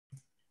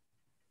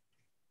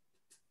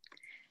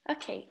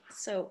Okay,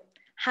 so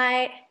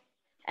hi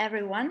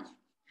everyone.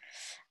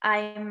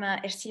 I'm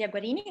Ersilia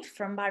Guarini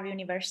from Bari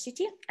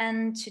University,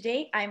 and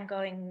today I'm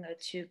going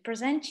to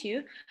present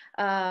you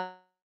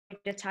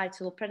the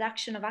title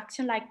Production of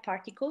Axion-like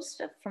Particles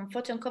from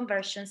Photon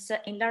Conversions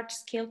in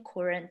Large-Scale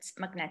Coherent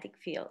Magnetic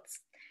Fields.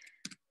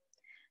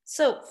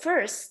 So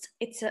first,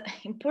 it's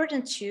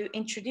important to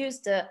introduce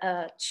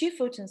the two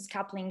photons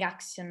coupling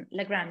axion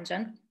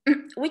Lagrangian,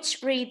 which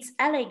reads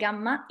LA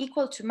gamma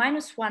equal to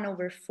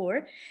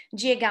 -1/4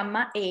 Ga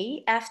gamma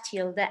A F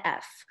tilde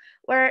F,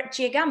 where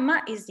Ga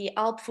gamma is the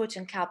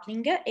ALP-photon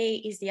coupling, A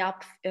is the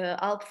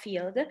ALP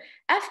field,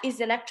 F is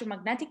the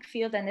electromagnetic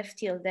field, and F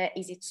tilde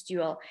is its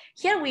dual.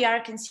 Here we are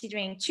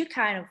considering two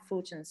kinds of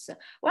photons,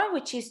 one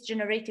which is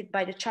generated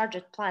by the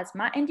charged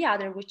plasma and the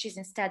other which is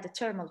instead the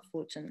thermal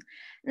photon.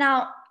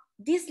 Now,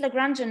 this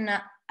Lagrangian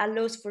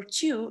allows for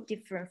two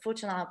different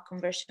photon-ALP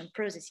conversion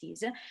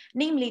processes,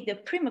 namely the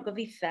Primakoff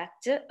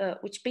effect,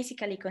 which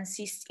basically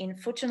consists in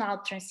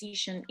photon-ALP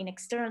transition in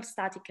external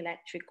static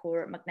electric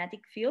or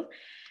magnetic field,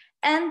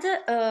 and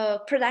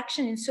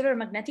production in solar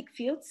magnetic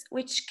fields,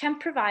 which can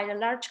provide a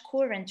large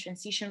coherent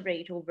transition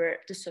rate over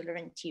the solar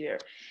interior.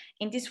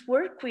 In this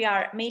work, we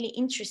are mainly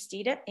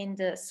interested in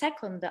the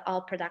second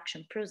ALP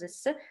production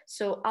process,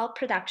 so ALP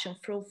production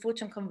through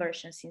photon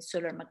conversions in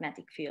solar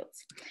magnetic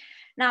fields.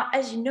 Now,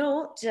 as you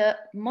know, the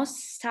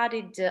most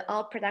studied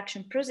ALP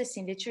production process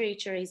in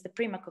literature is the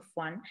Primakoff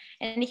one.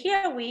 And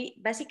here we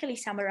basically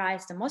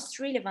summarize the most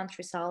relevant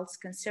results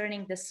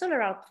concerning the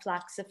solar ALP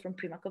flux from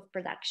Primakoff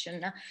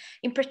production.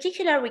 In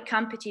particular, we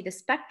computed the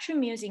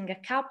spectrum using a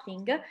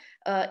coupling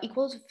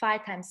equal to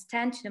 5 ×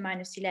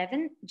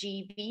 10⁻11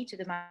 GeV to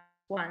the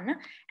 -1.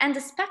 And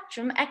the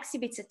spectrum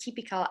exhibits a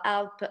typical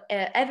ALP,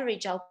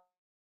 average ALP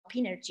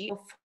energy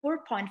of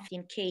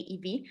 4.15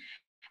 keV,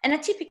 and a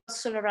typical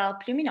solar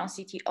ALP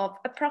luminosity of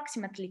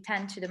approximately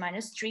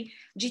 10⁻³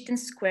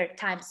 G10²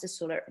 times the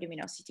solar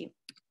luminosity.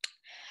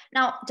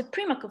 Now, the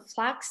Primakoff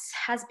flux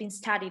has been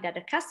studied at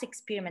a CAST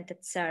experiment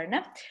at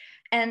CERN,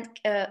 and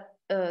the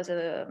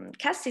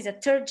CAST is a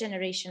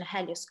third-generation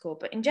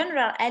helioscope. In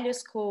general,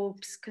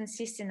 helioscopes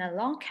consist in a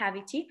long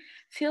cavity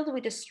filled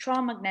with a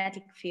strong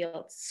magnetic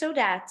field, so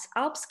that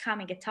ALPs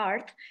coming at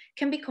Earth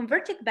can be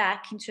converted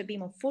back into a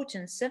beam of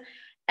photons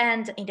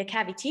and in the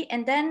cavity,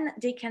 and then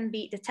they can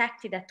be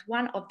detected at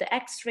one of the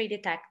X-ray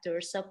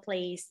detectors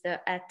placed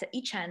at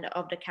each end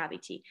of the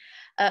cavity.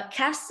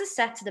 CAST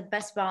set the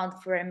best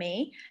bound for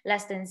MA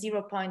less than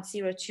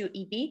 0.02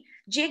 eV,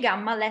 Ga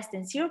gamma less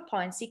than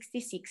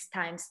 0.66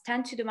 ×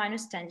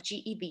 10⁻10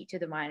 GeV to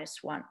the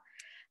 -1.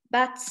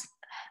 But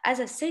as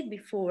I said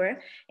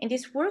before, in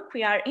this work,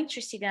 we are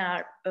interested in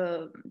our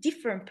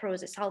different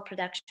process, ALP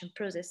production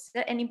process,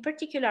 and in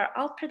particular,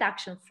 ALP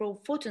production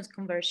through photons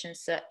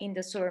conversions in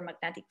the solar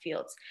magnetic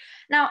fields.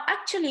 Now,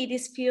 actually,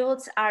 these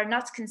fields are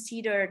not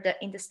considered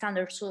in the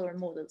standard solar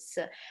models.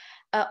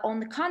 On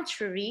the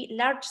contrary,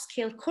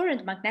 large-scale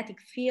current magnetic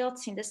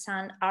fields in the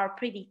sun are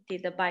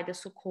predicted by the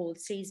so-called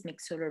seismic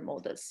solar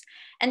models.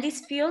 And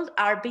these fields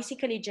are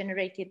basically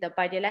generated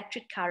by the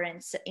electric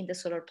currents in the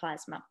solar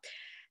plasma.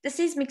 The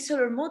seismic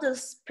solar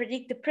models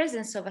predict the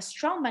presence of a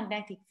strong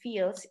magnetic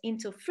field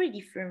into 3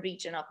 different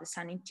regions of the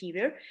sun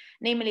interior,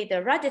 namely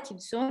the radiative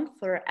zone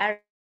for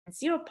air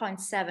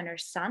 0.7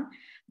 Earth sun,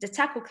 the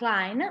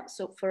tachocline,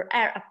 so for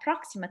air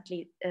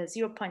approximately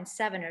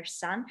 0.7 Earth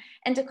sun,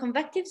 and the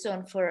convective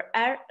zone for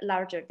air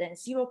larger than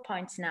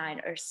 0.9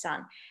 Earth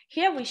sun.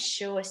 Here we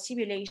show a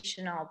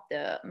simulation of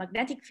the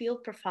magnetic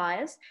field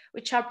profiles,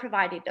 which are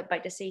provided by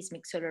the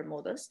seismic solar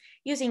models,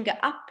 using the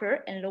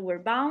upper and lower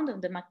bound of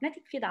the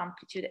magnetic field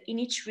amplitude in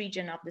each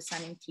region of the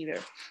sun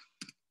interior.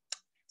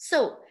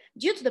 So,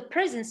 due to the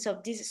presence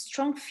of these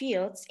strong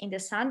fields in the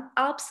sun,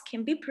 ALPs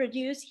can be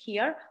produced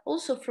here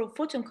also through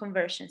photon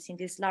conversions in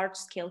these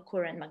large-scale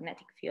coherent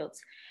magnetic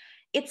fields.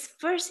 It's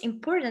first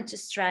important to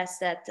stress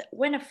that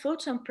when a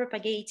photon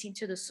propagates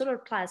into the solar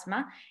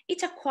plasma,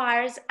 it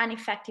acquires an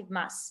effective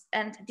mass,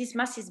 and this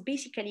mass is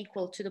basically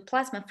equal to the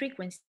plasma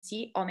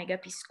frequency,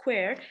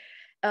 ω_p²,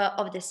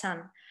 of the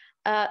sun.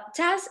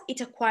 Thus, it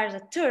acquires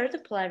a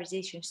third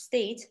polarization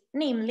state,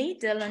 namely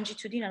the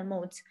longitudinal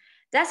modes.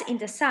 Thus, in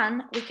the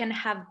sun, we can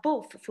have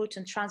both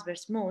photon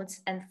transverse modes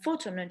and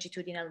photon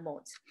longitudinal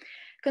modes.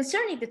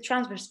 Concerning the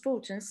transverse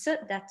photons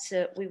that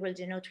we will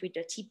denote with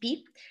the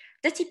TP,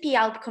 the TP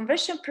ALP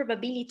conversion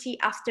probability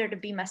after the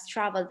beam has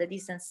traveled the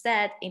distance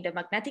z in the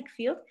magnetic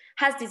field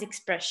has this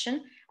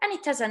expression, and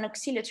it has an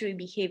oscillatory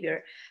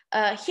behavior.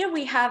 Here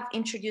we have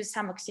introduced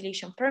some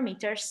oscillation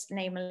parameters,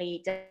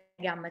 namely the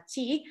gamma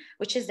t,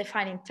 which is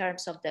defined in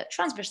terms of the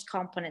transverse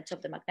component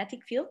of the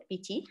magnetic field,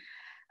 Pt,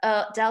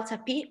 delta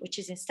p, which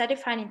is instead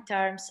defined in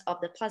terms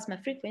of the plasma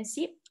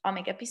frequency,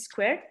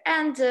 ω_p²,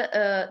 and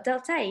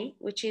delta a,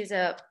 which is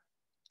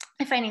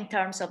defined in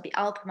terms of the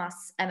ALP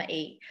mass, ma.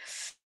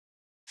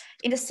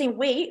 In the same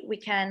way, we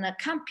can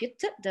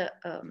compute the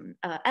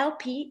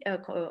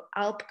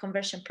ALP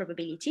conversion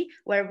probability,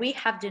 where we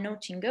have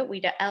denoting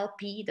with the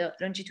LP, the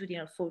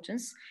longitudinal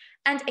photons,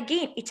 And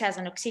again, it has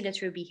an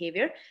oscillatory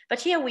behavior, but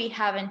here we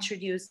have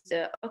introduced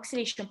the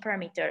oscillation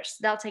parameters,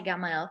 delta,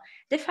 gamma, L,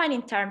 defined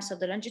in terms of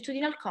the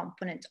longitudinal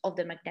component of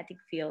the magnetic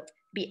field,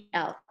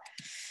 BL.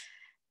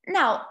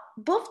 Now,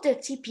 both the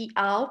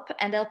TP-ALP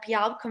and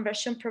LP-ALP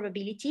conversion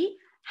probability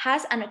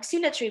has an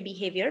oscillatory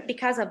behavior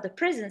because of the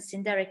presence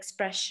in their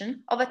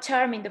expression of a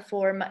term in the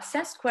form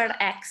sen squared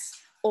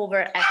x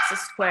over x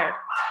squared.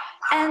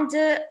 And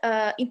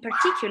in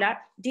particular,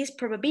 these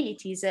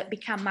probabilities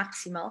become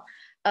maximal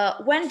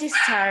when this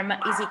term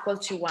is equal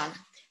to 1.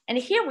 And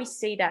here we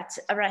say that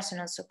a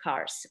resonance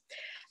occurs.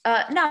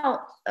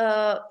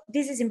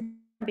 This is important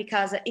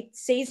because it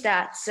says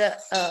that the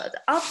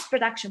ALPs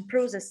production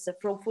process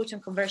for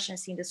photon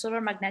conversions in the solar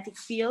magnetic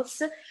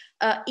fields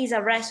is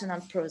a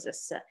resonant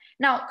process.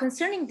 Now,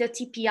 concerning the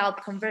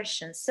TP-ALP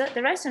conversions,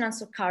 the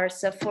resonance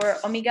occurs for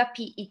omega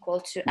p equal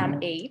to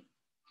MA,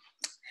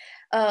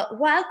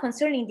 while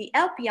concerning the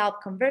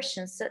LP-ALP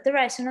conversions, the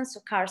resonance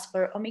occurs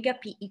for omega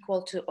p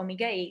equal to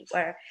omega A,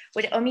 where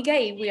with omega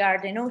A we are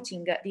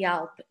denoting the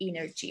ALP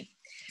energy.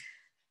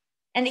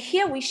 And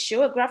here we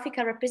show a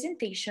graphical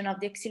representation of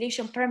the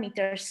oscillation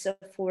parameters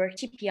for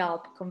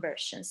TP-ALP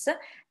conversions.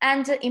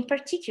 And in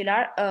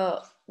particular,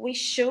 we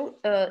show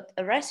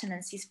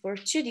resonances for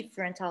two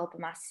different ALP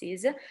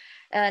masses,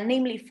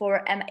 namely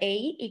for MA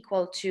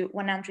equal to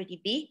 100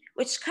 eV,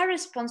 which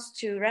corresponds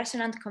to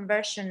resonant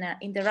conversion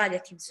in the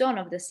radiative zone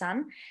of the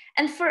sun,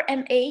 and for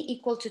MA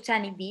equal to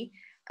 10 eV,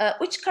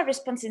 which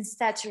corresponds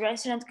instead to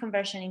resonant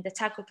conversion in the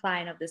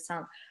tachocline of the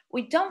sun.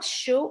 We don't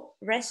show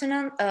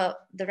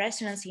the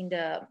resonance in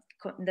the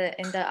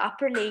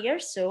upper layer,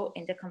 so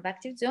in the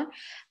convective zone,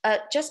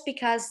 just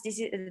because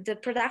the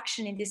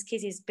production in this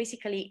case is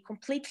basically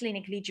completely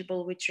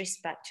negligible with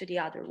respect to the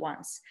other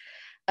ones.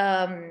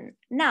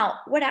 Now,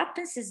 what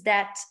happens is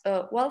that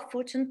while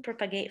photons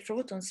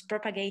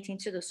propagate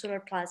into the solar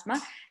plasma,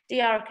 they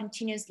are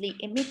continuously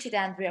emitted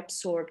and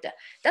reabsorbed.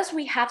 Thus,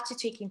 we have to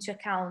take into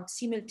account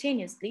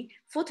simultaneously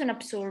photon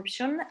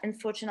absorption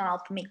and photon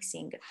ALP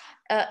mixing.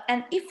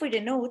 And if we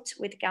denote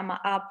with gamma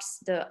ALPs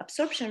the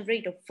absorption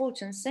rate of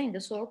photons in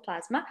the solar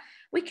plasma,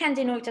 we can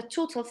denote a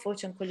total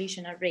photon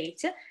collision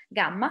rate,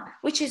 gamma,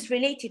 which is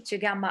related to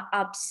gamma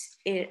ALPs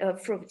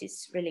from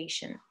this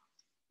relation.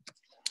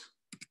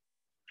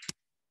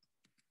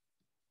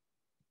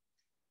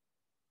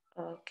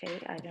 Okay,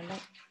 I don't know.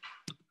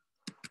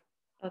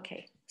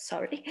 Okay,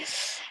 sorry.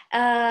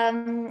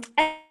 And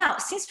now,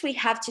 since we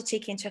have to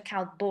take into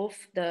account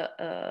both the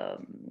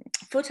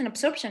photon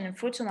absorption and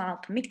photon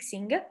ALP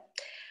mixing,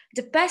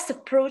 the best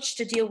approach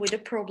to deal with the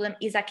problem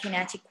is a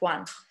kinetic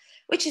one,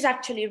 which is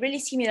actually really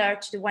similar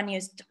to the one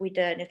used with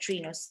the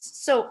neutrinos.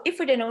 So if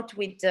we denote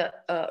with the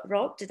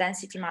rho, the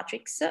density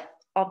matrix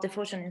of the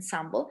photon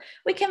ensemble,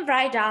 we can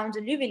write down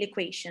the Liouville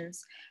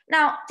equations.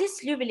 Now,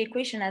 this Liouville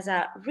equation has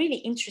a really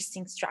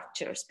interesting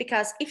structures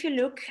because if you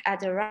look at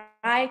the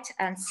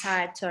right-hand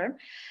side term,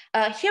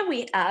 here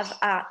we have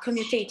a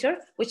commutator,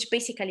 which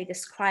basically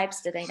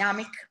describes the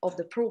dynamic of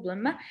the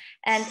problem.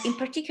 And in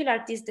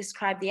particular, this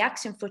describes the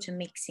axion-photon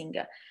mixing.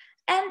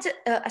 And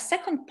a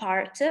second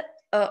part,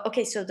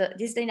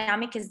 this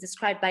dynamic is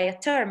described by a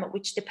term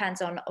which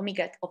depends on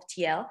omega of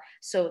TL,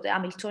 so the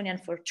Hamiltonian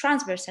for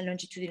transverse and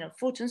longitudinal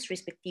photons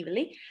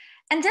respectively.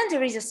 And then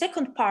there is a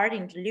second part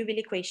in the Liouville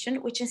equation,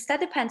 which instead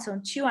depends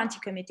on two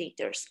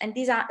anticommutators. And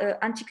these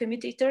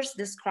anticommutators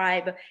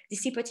describe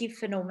dissipative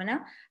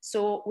phenomena.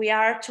 So we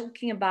are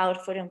talking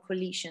about photon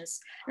collisions.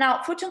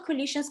 Now, photon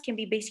collisions can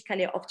be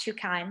basically of two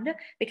kinds,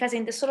 because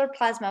in the solar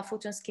plasma,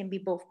 photons can be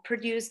both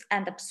produced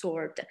and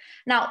absorbed.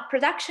 Now,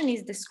 production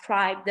is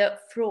described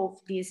through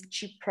this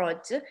G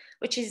prod,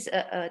 which is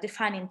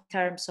defined in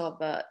terms of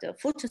the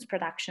photons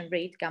production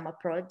rate, gamma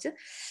prod.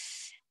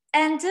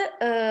 And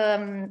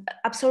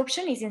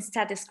absorption is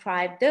instead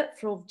described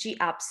through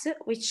G-ups,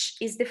 which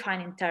is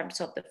defined in terms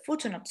of the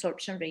photon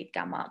absorption rate,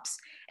 gamma-ups.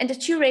 And the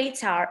two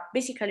rates are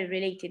basically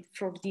related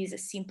through these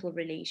simple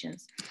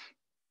relations.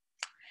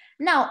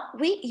 Now,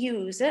 we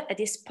use at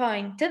this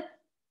point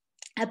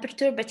a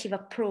perturbative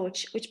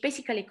approach, which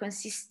basically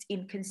consists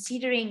in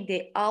considering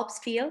the ALPs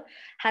field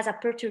as a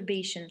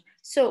perturbation.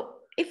 So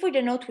if we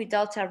denote with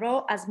delta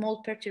rho a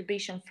small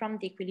perturbation from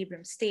the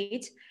equilibrium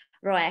state,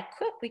 rho eq,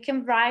 we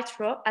can write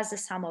rho as the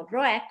sum of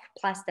rho eq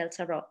plus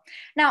delta rho.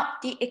 Now,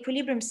 the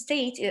equilibrium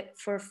state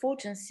for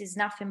photons is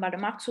nothing but a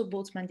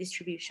Maxwell-Boltzmann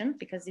distribution,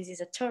 because this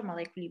is a thermal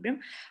equilibrium,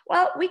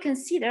 while we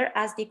consider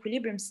as the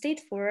equilibrium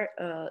state for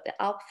the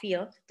ALP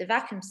field, the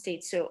vacuum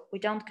state, so we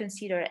don't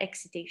consider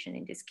excitation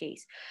in this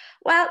case.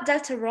 Well,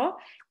 delta rho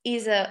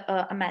is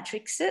a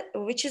matrix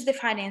which is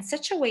defined in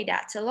such a way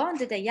that along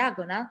the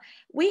diagonal,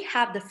 we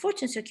have the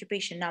photons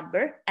occupation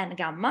number, N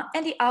gamma,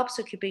 and the ALPs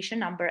occupation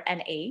number,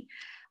 NA,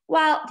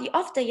 while the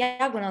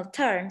off-diagonal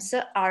terms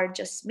are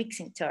just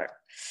mixing terms.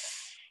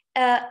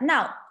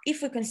 Now,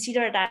 if we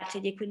consider that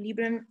the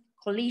equilibrium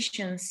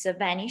collisions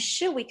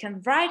vanish, we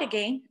can write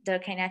again the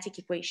kinetic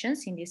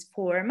equations in this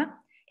form,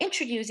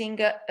 introducing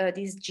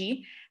this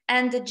G,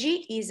 and the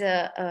G is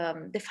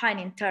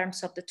defined in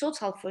terms of the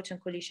total photon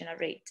collision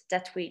rate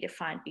that we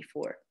defined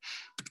before.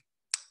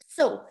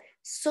 So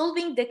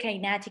solving the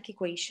kinetic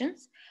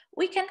equations,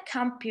 we can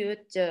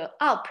compute the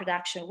ALP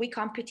production. We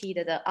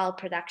computed the ALP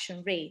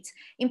production rate.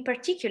 In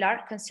particular,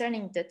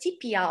 concerning the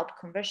TP-ALP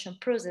conversion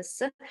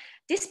process,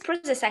 this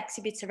process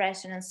exhibits a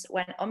resonance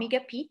when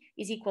omega p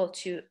is equal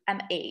to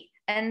MA.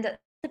 And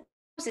the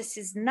process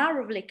is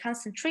narrowly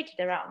concentrated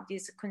around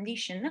this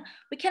condition.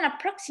 We can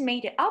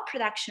approximate the ALP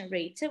production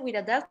rate with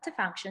a delta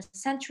function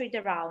centered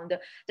around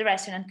the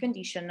resonant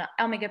condition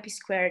omega p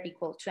squared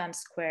equal to m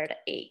squared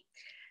A,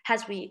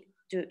 as we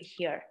do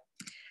here.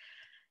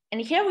 And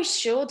here we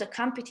show the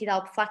computed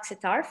ALP flux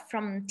at R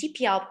from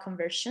TP-ALP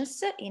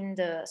conversions in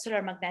the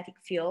solar magnetic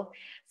field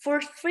for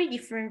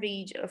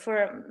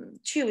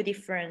two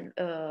different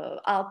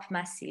ALP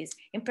masses.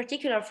 In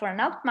particular, for an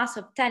ALP mass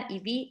of 10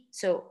 eV,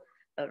 so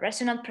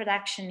resonant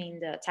production in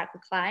the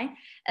tachyc line,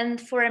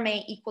 and for MA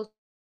equal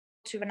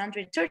to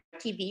 130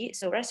 eV,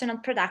 so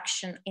resonant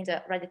production in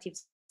the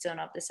radiative zone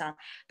of the sun.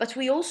 But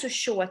we also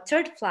show a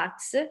third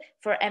flux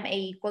for MA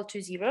equal to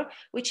 0,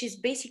 which is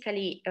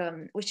basically,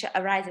 which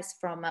arises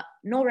from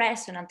no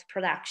resonant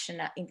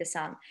production in the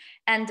sun.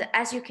 And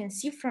as you can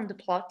see from the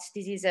plot,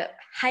 this is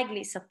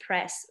highly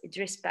suppressed with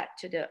respect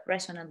to the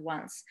resonant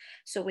ones.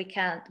 So we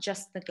can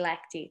just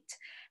neglect it.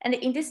 And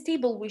in this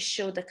table, we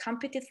show the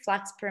computed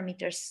flux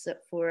parameters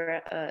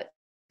for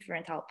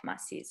different ALP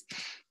masses.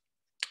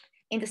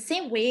 In the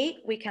same way,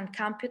 we can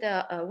compute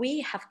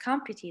we have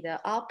computed the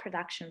ALP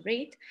production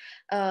rate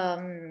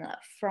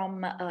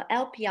from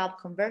ALP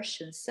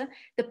conversions.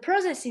 The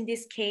process in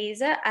this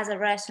case has a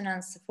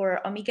resonance for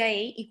omega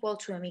A equal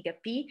to omega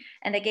P.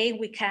 And again,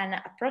 we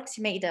can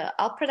approximate the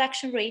ALP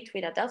production rate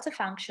with a delta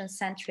function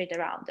centered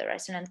around the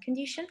resonant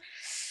condition.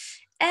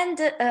 And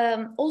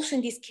also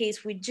in this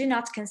case, we do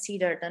not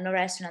consider the no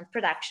resonant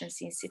production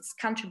since its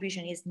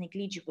contribution is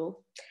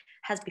negligible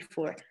as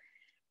before.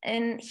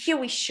 And here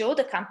we show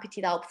the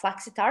computed ALP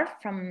flux at R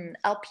from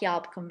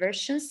ALP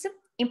conversions.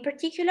 In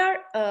particular,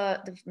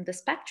 the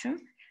spectrum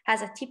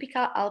has a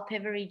typical ALP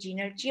average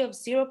energy of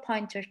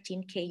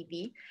 0.13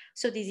 keV.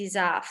 So this is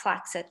a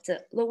flux at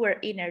lower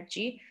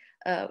energy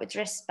with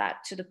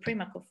respect to the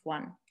Primakoff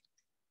one.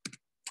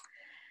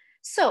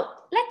 So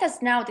let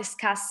us now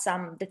discuss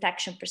some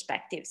detection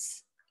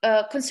perspectives.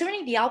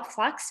 Concerning the ALP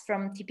flux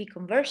from TP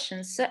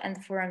conversions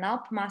and for an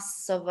ALP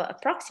mass of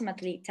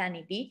approximately 10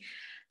 eV,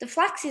 the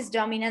flux is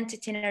dominant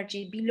at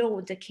energy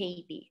below the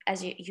keV,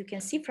 as you can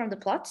see from the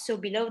plot. So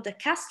below the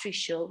CAS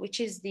threshold, which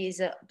is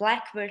this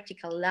black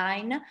vertical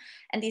line,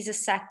 and is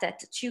set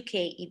at 2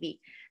 keV.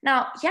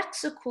 Now,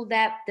 YAXO could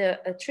have the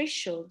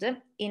threshold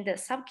in the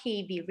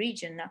sub-keV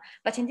region,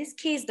 but in this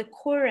case, the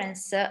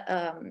coherence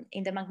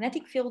in the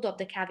magnetic field of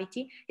the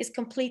cavity is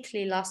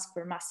completely lost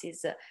for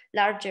masses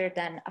larger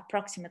than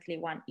approximately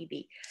 1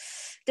 eV.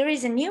 There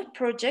is a new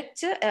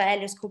project,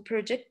 helioscope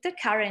project,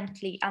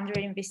 currently under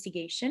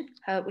investigation,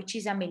 which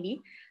is AMELI,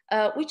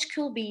 which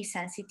could be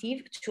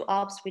sensitive to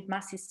ALPs with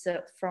masses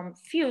from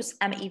few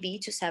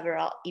MeV to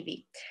several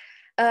eV.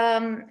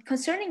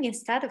 Concerning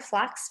instead of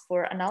flux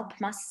for an ALP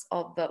mass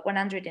of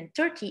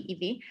 130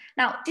 eV,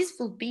 now this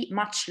will be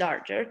much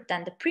larger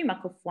than the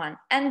Primakoff one,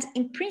 and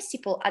in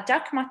principle, a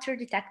dark matter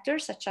detector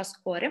such as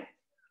Core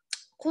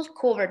could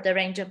cover the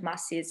range of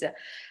masses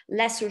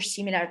less or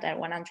similar than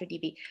 100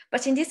 eV.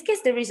 But in this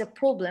case, there is a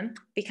problem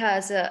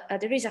because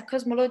there is a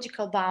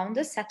cosmological bound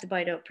set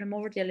by the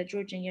primordial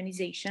hydrogen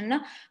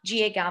ionization,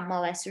 Ga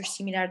gamma less or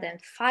similar than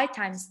 5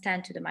 times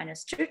 10 to the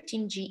minus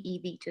 13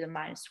 GeV to the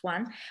minus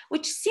 1,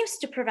 which seems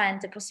to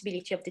prevent the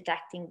possibility of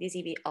detecting these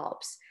EV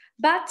ALPs.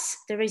 But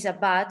there is a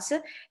but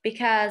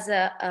because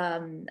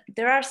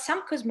there are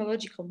some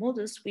cosmological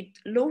models with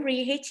low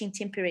reheating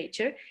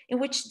temperature in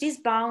which this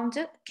bound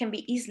can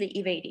be easily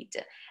evaded.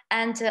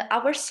 And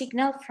our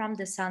signal from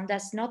the sun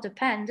does not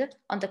depend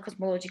on the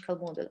cosmological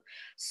model.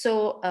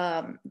 So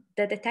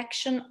the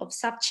detection of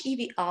such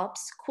EV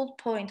ALPs could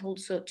point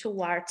also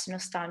towards no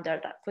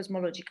standard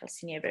cosmological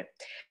scenario.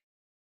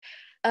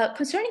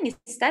 Concerning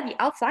instead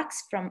the ALP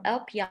flux from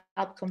ALP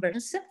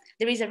conversions,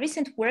 there is a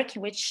recent work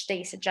in which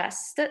they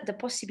suggest the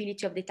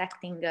possibility of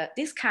detecting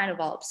this kind of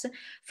ALPs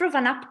through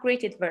an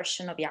upgraded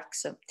version of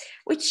YAXO,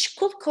 which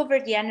could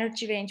cover the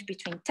energy range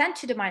between 10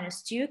 to the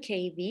minus 2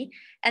 keV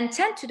and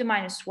 10 to the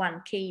minus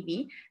 1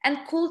 keV,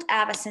 and could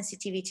have a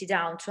sensitivity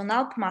down to an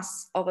ALP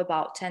mass of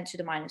about 10 to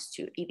the minus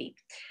 2 eV.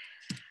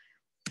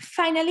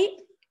 Finally,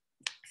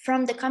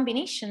 from the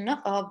combination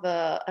of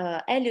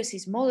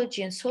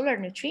heliosismology and solar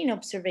neutrino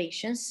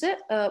observations,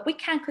 we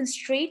can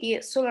constrain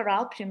the solar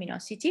ALP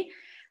luminosity,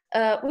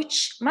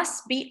 which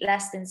must be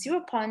less than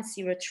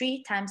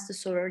 0.03 times the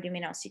solar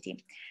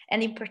luminosity.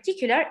 And in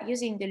particular,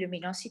 using the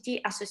luminosity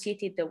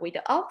associated with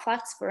the ALP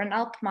flux for an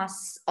ALP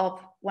mass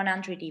of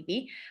 100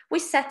 eV, we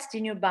set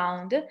the new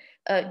bound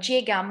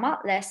Ga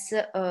gamma less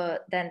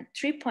than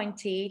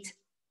 3.8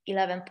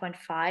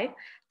 11.5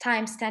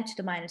 times 10 to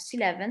the minus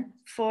 11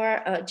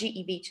 for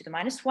GeV to the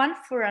minus 1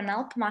 for an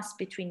ALP mass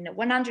between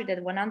 100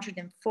 and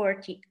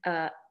 140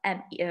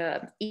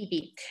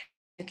 eV.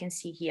 you can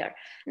see here.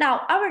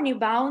 Now, our new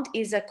bound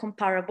is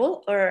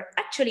comparable, or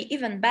actually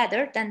even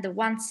better than the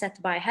one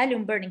set by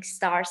helium-burning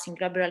stars in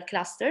globular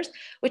clusters,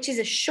 which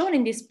is shown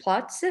in these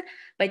plots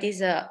by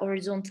this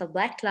horizontal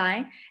black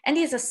line, and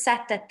is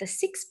set at the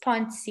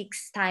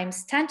 6.6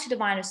 times 10 to the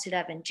minus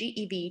 11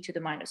 GeV to the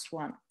minus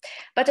 1.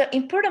 But an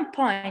important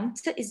point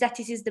is that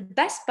this is the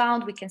best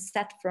bound we can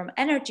set from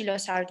energy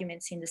loss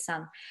arguments in the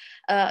sun.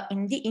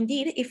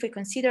 Indeed, if we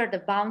consider the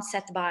bound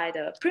set by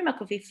the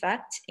Primakoff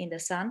effect in the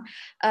sun,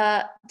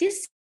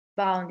 this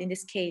bound in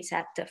this case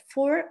at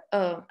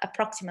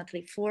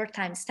approximately 4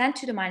 times 10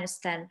 to the minus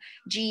 10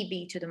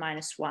 GeV to the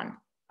minus 1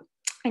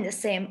 in the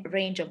same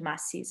range of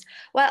masses.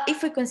 Well,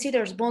 if we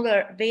consider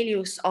smaller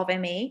values of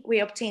MA, we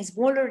obtain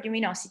smaller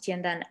luminosity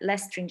and then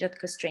less stringent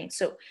constraints.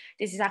 So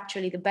this is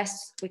actually the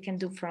best we can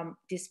do from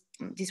this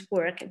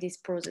work, this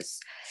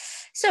process.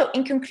 So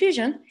in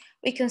conclusion,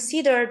 we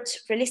considered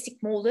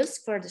realistic models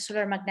for the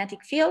solar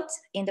magnetic field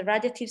in the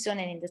radiative zone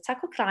and in the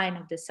tachocline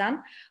of the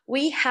sun.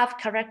 We have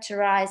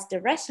characterized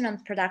the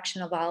resonant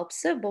production of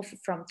ALPs, both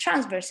from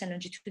transverse and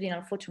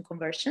longitudinal photon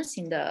conversions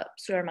in the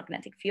solar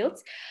magnetic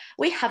fields.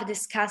 We have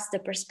discussed the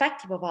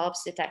perspective of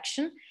ALPs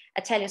detection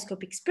at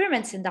helioscope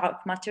experiments and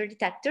dark matter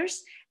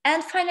detectors.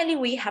 And finally,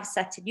 we have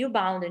set a new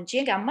bound on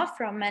G gamma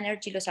from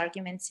energy loss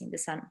arguments in the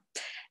sun.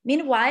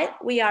 Meanwhile,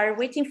 we are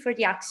waiting for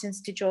the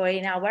axions to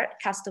join our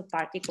cast of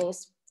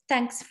particles.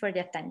 Thanks for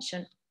the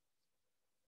attention.